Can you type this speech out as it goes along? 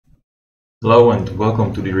Hello and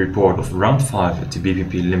welcome to the report of round 5 at the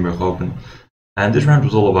BPB Limburg Open. And this round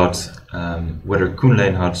was all about whether Koen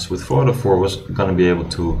Leenhardt with 4 out of 4 was going to be able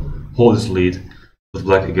to hold his lead with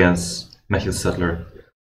black against Matthew Sadler.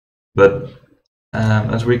 But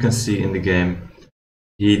as we can see in the game,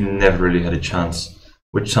 he never really had a chance,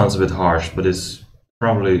 which sounds a bit harsh, but is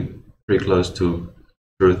probably pretty close to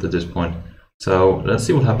truth at this point. So let's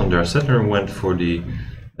see what happened there. Sadler went for the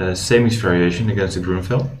semis variation against the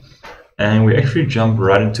Grunfeld. And we actually jump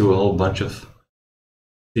right into a whole bunch of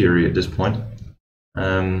theory at this point.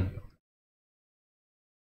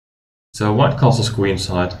 So white castles queen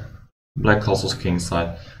side, black castles king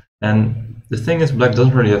side. And the thing is, black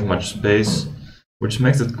doesn't really have much space, which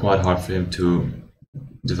makes it quite hard for him to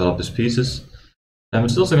develop his pieces.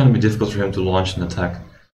 It's also going to be difficult for him to launch an attack.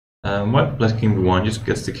 White black king b1 just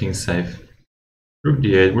gets the king safe. Rook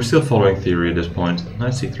d8, we're still following theory at this point.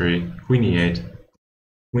 Knight c3, queen e8.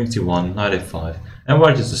 Queen c1, knight a5, and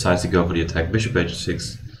white just decides to go for the attack. Bishop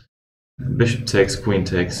h6, bishop takes, queen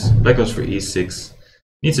takes, black goes for e6,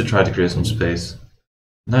 needs to try to create some space.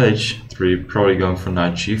 Knight h3, probably going for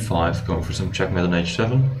knight g5, going for some checkmate on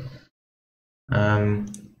h7.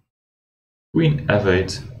 Queen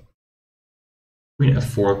f8, queen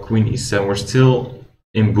f4, queen e7, we're still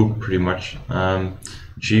in book pretty much.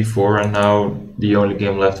 G4, and now the only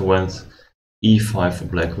game left went e5 for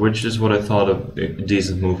black, which is what I thought of a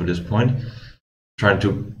decent move at this point. Trying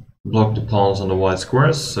to block the pawns on the white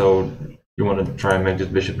squares, so you want to try and make this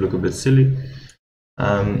bishop look a bit silly.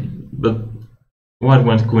 But white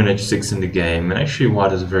went queen h6 in the game, and actually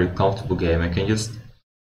white has a very comfortable game and can just,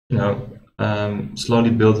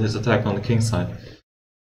 slowly build his attack on the king side.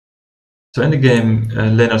 So in the game,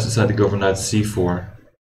 Leenhardt decided to go for knight c4.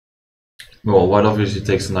 Well, white obviously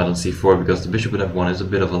takes the knight on c4 because the bishop at f1 is a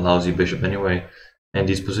bit of a lousy bishop anyway in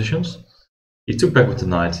these positions. He took back with the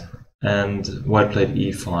knight, and white played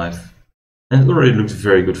e5. And it already looks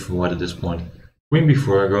very good for white at this point. Queen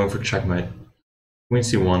b4 going for checkmate. Queen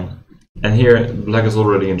c1. And here black is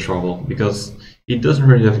already in trouble because he doesn't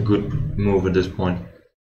really have a good move at this point.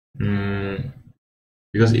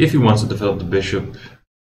 Because if he wants to develop the bishop,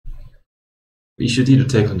 he should either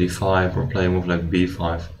take on d5 or play a move like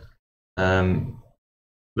b5.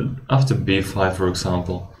 But after b5, for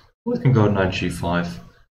example, we can go knight g5,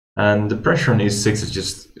 and the pressure on e6 is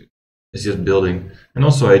just building, and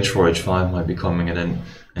also h4, h5 might be coming at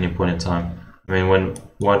any point in time. I mean, when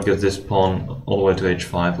white gets this pawn all the way to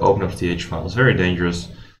h5, open up the h file is very dangerous,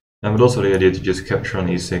 but also the idea to just capture on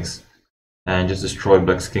e6 and just destroy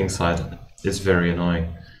black's king side is very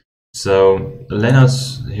annoying. So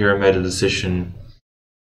Leenhardt here made a decision,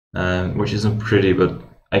 which isn't pretty, but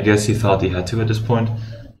I guess he thought he had to at this point.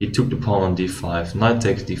 He took the pawn on d5, knight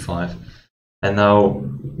takes d5, and now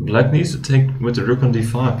black needs to take with the rook on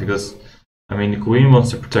d5 because, I mean, the queen wants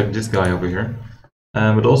to protect this guy over here,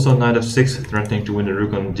 but also knight f6 threatening to win the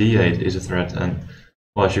rook on d8 is a threat, and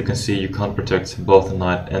well, as you can see, you can't protect both the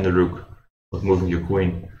knight and the rook with moving your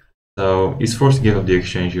queen. So he's forced to give up the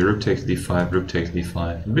exchange here. Rook takes d5, rook takes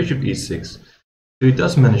d5, bishop e6. So he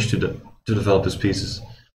does manage to develop his pieces.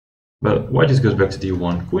 But white just goes back to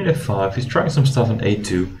d1, queen f5, he's trying some stuff on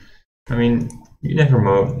a2. I mean, you never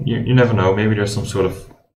know, maybe there's some sort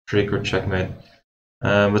of trick or checkmate.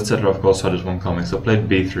 But Sadler of course saw this one coming, so played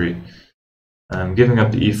b3. Giving up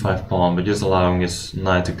the e5 pawn, but just allowing his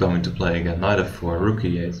knight to come into play again. Knight f4, rook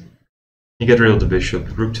e8. You get rid of the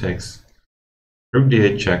bishop, rook takes. Rook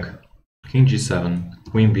d8 check, king g7,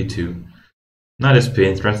 queen b2. Knight is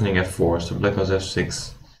pinned, threatening f4, so black goes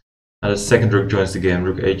f6. Now the second rook joins the game,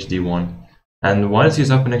 rook h d1. And white is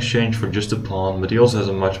up in exchange for just a pawn, but he also has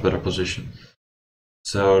a much better position.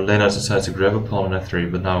 So Leenhardt decides to grab a pawn on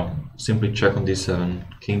f3, but now simply check on d7,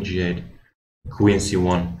 king g8, queen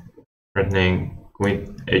c1, threatening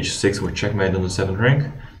queen h6 with checkmate on the 7th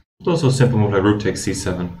rank. But also a simple move like rook takes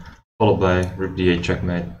c7, followed by rook d8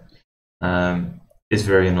 checkmate. Is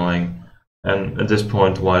very annoying. And at this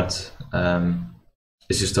point, white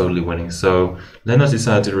is just totally winning. So Leenhardt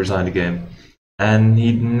decided to resign the game, and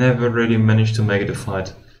he never really managed to make it a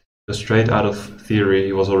fight. So straight out of theory,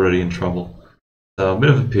 he was already in trouble. So a bit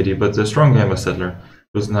of a pity, but the strong game by Sadler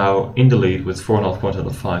was now in the lead with 4.5 points out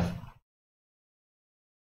of 5.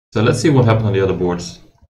 So let's see what happened on the other boards.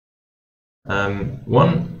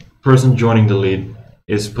 One person joining the lead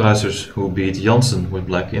is Pruijssers, who beat Janssen with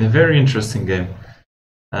black in a very interesting game.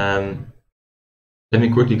 Let me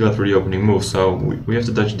quickly go through the opening move. So we have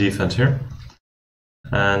the Dutch defense here,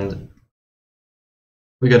 and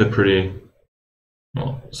we get a pretty,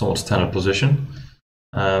 well, somewhat standard position.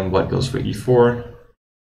 White goes for e4,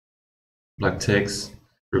 black takes,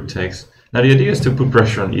 rook takes. Now the idea is to put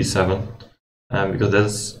pressure on e7 because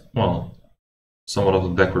that's, well, somewhat of a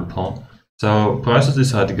backward pawn. So Pruijssers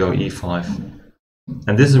decided to go e5,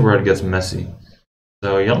 and this is where it gets messy.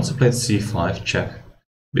 So Janssen played c5, check,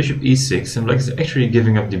 bishop e6, and black is actually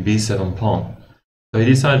giving up the b7 pawn. So he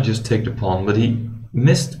decided to just take the pawn, but he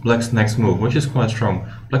missed black's next move, which is quite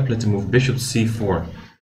strong. Black played the move bishop c4,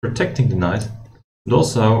 protecting the knight, but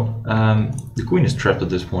also the queen is trapped at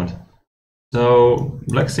this point. So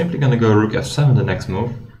black's simply going to go rook f7 the next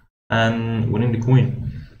move, and winning the queen.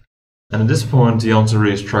 And at this point, Janssen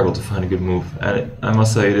really struggled to find a good move, and I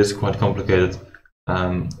must say it is quite complicated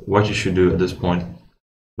what you should do at this point.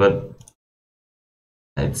 But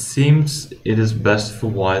it seems it is best for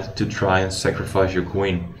white to try and sacrifice your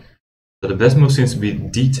queen. So the best move seems to be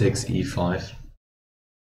d takes e5,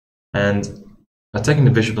 and attacking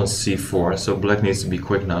the bishop on c4, so black needs to be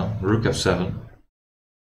quick now, rook f7.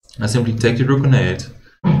 I simply take the rook on a8,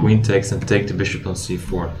 queen takes, and take the bishop on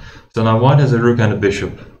c4. So now white has a rook and a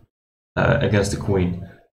bishop against the queen,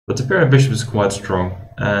 but the pair of bishops is quite strong,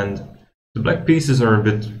 and the black pieces are a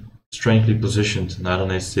bit strangely positioned, knight on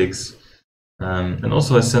a6, and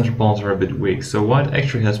also his center pawns are a bit weak, so white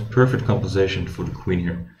actually has perfect compensation for the queen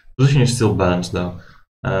here. Position is still balanced though,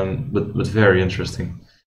 but very interesting.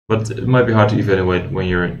 But it might be hard to evaluate when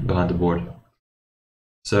you're behind the board.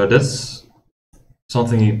 So that's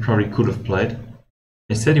something he probably could have played.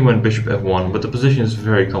 Instead he went bishop f1, but the position is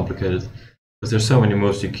very complicated, because there's so many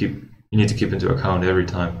moves you need to keep into account every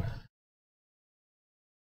time.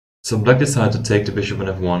 So black decided to take the bishop on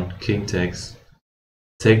f1, king takes,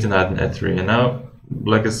 take the knight on f3, and now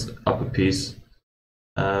black is up a piece.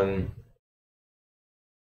 Okay,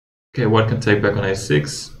 white can take back on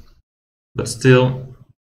a6, but still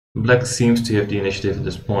black seems to have the initiative at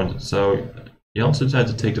this point. So Janssen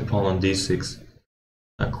decided to take the pawn on d6,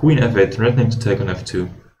 queen f8 threatening to take on f2,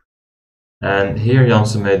 and here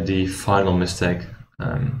Janssen made the final mistake.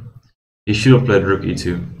 He should have played rook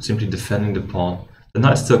e2, simply defending the pawn. The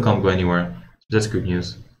knight still can't go anywhere, so that's good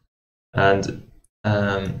news. And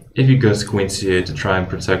if he goes queen c8 to try and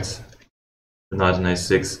protect the knight on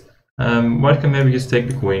a6, white can maybe just take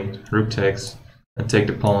the queen, rook takes, and take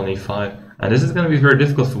the pawn on e5. And this is going to be very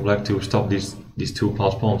difficult for black to stop these two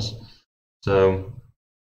passed pawns. So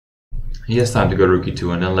he has time to go rook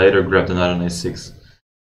e2 and then later grab the knight on a6.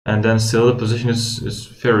 And then still the position is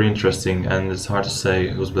very interesting, and it's hard to say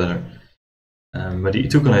who's better. But he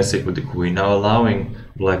took on a6 with the queen, now allowing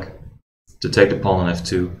black to take the pawn on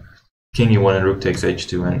f2, king e1 and rook takes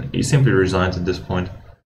h2, and he simply resigned at this point.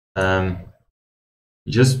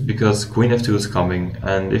 Just because queen f2 is coming,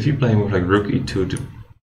 and if you play a move like rook e2 to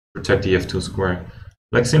protect the f2 square,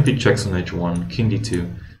 black simply checks on h1, king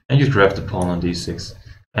d2, and you grab the pawn on d6.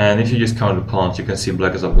 And if you just count the pawns, you can see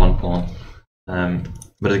black is up one pawn,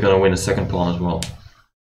 but it's going to win a second pawn as well.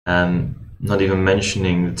 And not even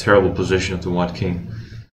mentioning the terrible position of the white king.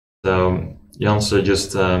 So Janssen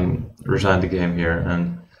just resigned the game here,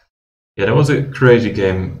 and yeah, that was a crazy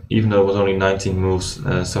game. Even though it was only 19 moves,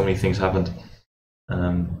 so many things happened.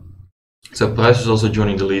 So Pruijssers is also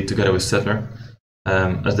joining the lead together with Sadler,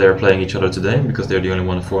 as they are playing each other today, because they're the only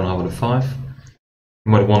one in 4.5 out of 5.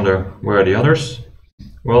 You might wonder, where are the others?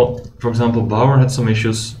 Well, for example, Bauer had some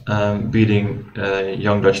issues beating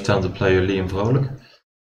young Dutch talented player Liam Vrolijk.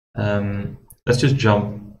 Let's just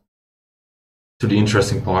jump to the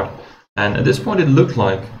interesting part. And at this point it looked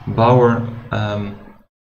like Bauer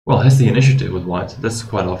has the initiative with white. That's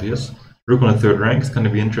quite obvious. Rook on the third rank is going to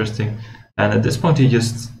be interesting. And at this point he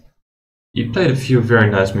played a few very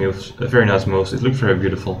nice moves. It looked very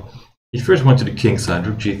beautiful. He first went to the king side,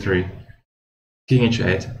 rook g3, king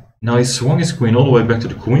h8. Now he swung his queen all the way back to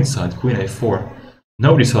the queen side, queen a4.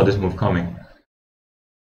 Nobody saw this move coming.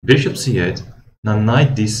 Bishop c8. Now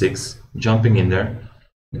knight d6, jumping in there,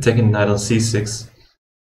 and taking the knight on c6.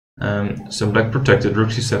 So black protected, rook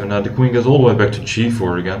c7. Now the queen goes all the way back to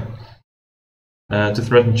g4 again, to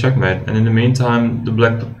threaten checkmate. And in the meantime, the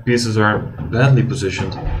black pieces are badly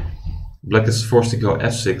positioned. Black is forced to go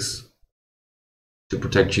f6 to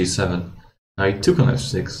protect g7. Now he took on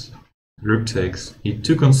f6, rook takes. He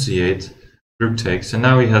took on c8, rook takes. And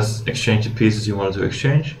now he has exchanged the pieces he wanted to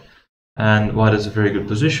exchange. And white is a very good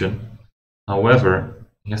position. However,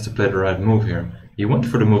 he has to play the right move here. He went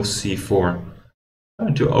for the move c4,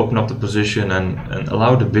 trying to open up the position and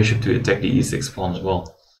allow the bishop to attack the e6 pawn as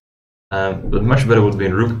well. But much better would be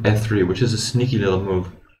in rook f3, which is a sneaky little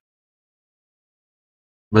move.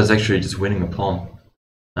 But it's actually just winning a pawn.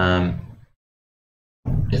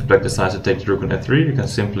 If black decides to take the rook on f3, you can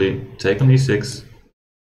simply take on e6,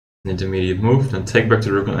 an intermediate move, then take back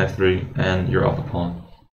the rook on f3, and you're up a pawn.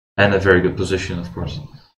 And a very good position, of course.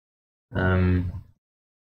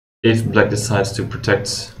 If black decides to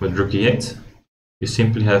protect with rook e8, you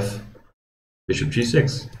simply have bishop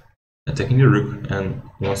g6, attacking the rook, and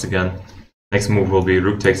once again, next move will be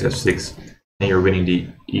rook takes f6, and you're winning the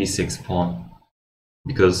e6 pawn.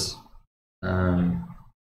 Because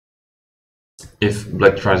if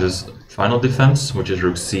black tries his final defense, which is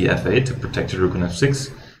rook c f8 to protect the rook on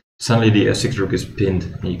f6, suddenly the f6 rook is pinned,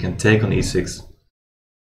 and you can take on e6.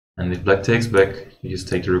 And if black takes back, you just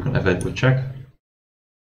take the rook on f8 with check,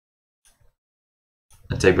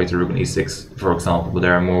 and take back the rook on e6, for example, but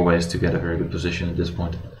there are more ways to get a very good position at this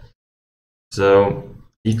point. So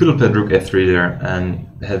he could have played rook f3 there and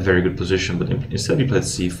had very good position, but instead he played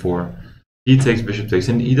c4. He takes, bishop takes,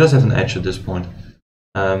 and he does have an edge at this point.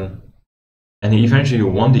 And he eventually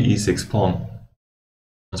won the e6 pawn,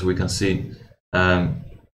 as we can see.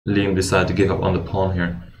 Liam decided to give up on the pawn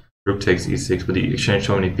here. Rook takes e6, but he exchanged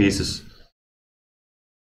so many pieces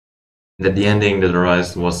that the ending that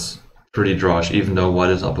arose was pretty drawish, even though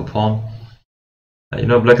white is up a pawn. You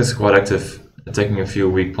know, black is quite active, attacking a few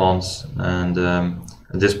weak pawns, and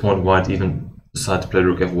at this point white even decided to play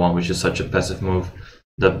rook f1, which is such a passive move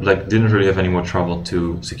that black didn't really have any more trouble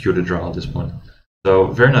to secure the draw at this point. So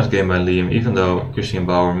very nice game by Liam, even though Christian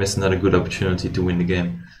Bauer missed another good opportunity to win the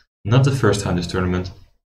game. Not the first time this tournament.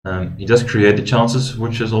 He does create the chances,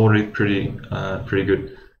 which is already pretty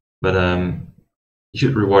good, but he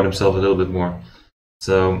should reward himself a little bit more.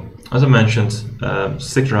 So, as I mentioned,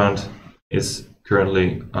 6th round is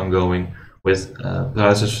currently ongoing with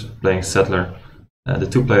Pruijssers playing Sadler, the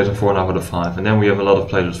 2 players on 4.5 out of 5, and then we have a lot of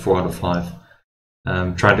players 4 out of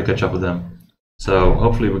 5, trying to catch up with them. So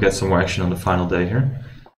hopefully we get some more action on the final day here.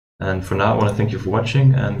 And for now, I want to thank you for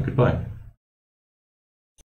watching, and goodbye.